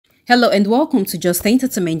Hello and welcome to Just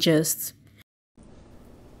Entertainment Gist.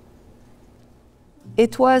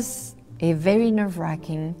 It was a very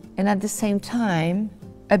nerve-wracking and at the same time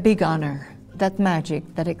a big honor. That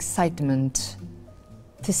magic, that excitement,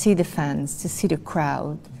 to see the fans, to see the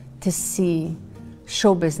crowd, to see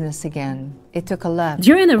show business again. It took a lot.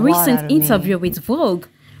 During a recent interview with Vogue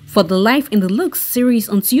for the Life in the Looks series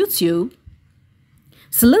on YouTube,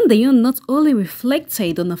 Céline Dion not only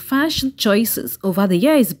reflected on her fashion choices over the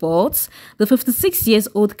years, but the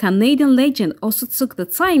 56-year-old Canadian legend also took the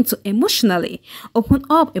time to emotionally open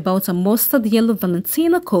up about a mustard yellow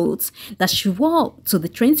Valentino coat that she wore to the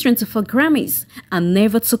 2024 Grammys and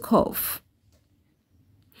never took off.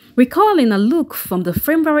 Recalling a look from the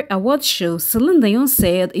February Awards show, Céline Dion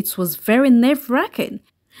said it was very nerve-wracking,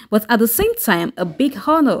 but at the same time a big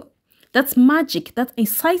honor. That magic, that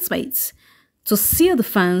excitement. To see the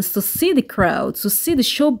fans, to see the crowd, to see the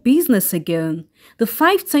show business again. The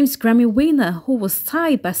 5-time Grammy winner, who was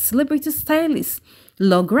styled by celebrity stylist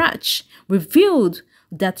Lograch, revealed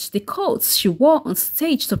that the coats she wore on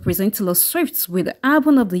stage to present Taylor Swift with the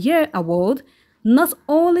Album of the Year award not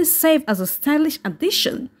only served as a stylish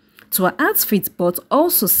addition to her outfit but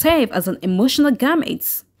also served as an emotional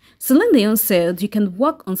garment. Céline Dion said you can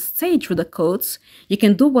walk on stage with a coat, you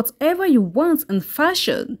can do whatever you want in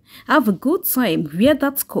fashion, have a good time, wear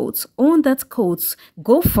that coat, own that coat,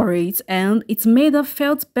 go for it, and it made her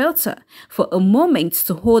felt better for a moment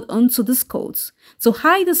to hold on to this coat, to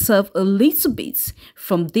hide herself a little bit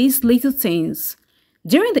from these little things.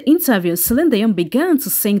 During the interview, Céline Dion began to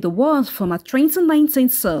sing the words from her 2019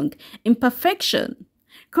 song, Imperfection.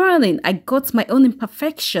 Crying, I got my own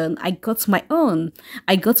imperfection, I got my own.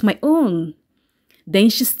 Then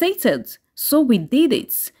she stated, so we did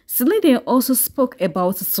it. Céline Dion also spoke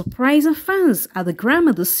about surprising fans at the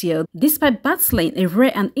Grammy this year despite battling a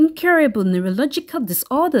rare and incurable neurological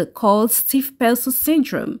disorder called stiff person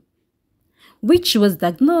syndrome, which she was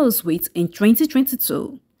diagnosed with in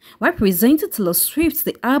 2022. While presenting Taylor Swift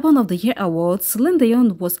the Album of the Year award, Céline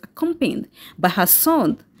Dion was accompanied by her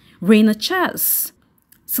son, Raina Charles.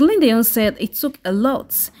 Céline Dion said it took a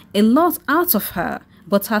lot out of her,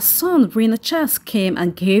 but her son Raina Charles came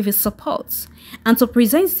and gave his support. And to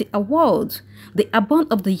present the award, the Album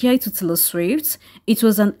of the Year to Taylor Swift, it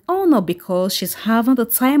was an honor because she's having the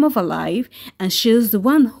time of her life and she's the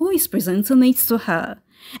one who is presenting it to her.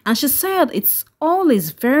 And she said it's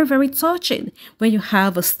always very, very touching when you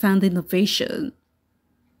have a standing ovation.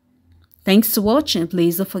 Thanks for watching.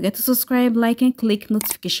 Please don't forget to subscribe, like and click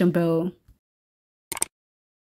notification bell.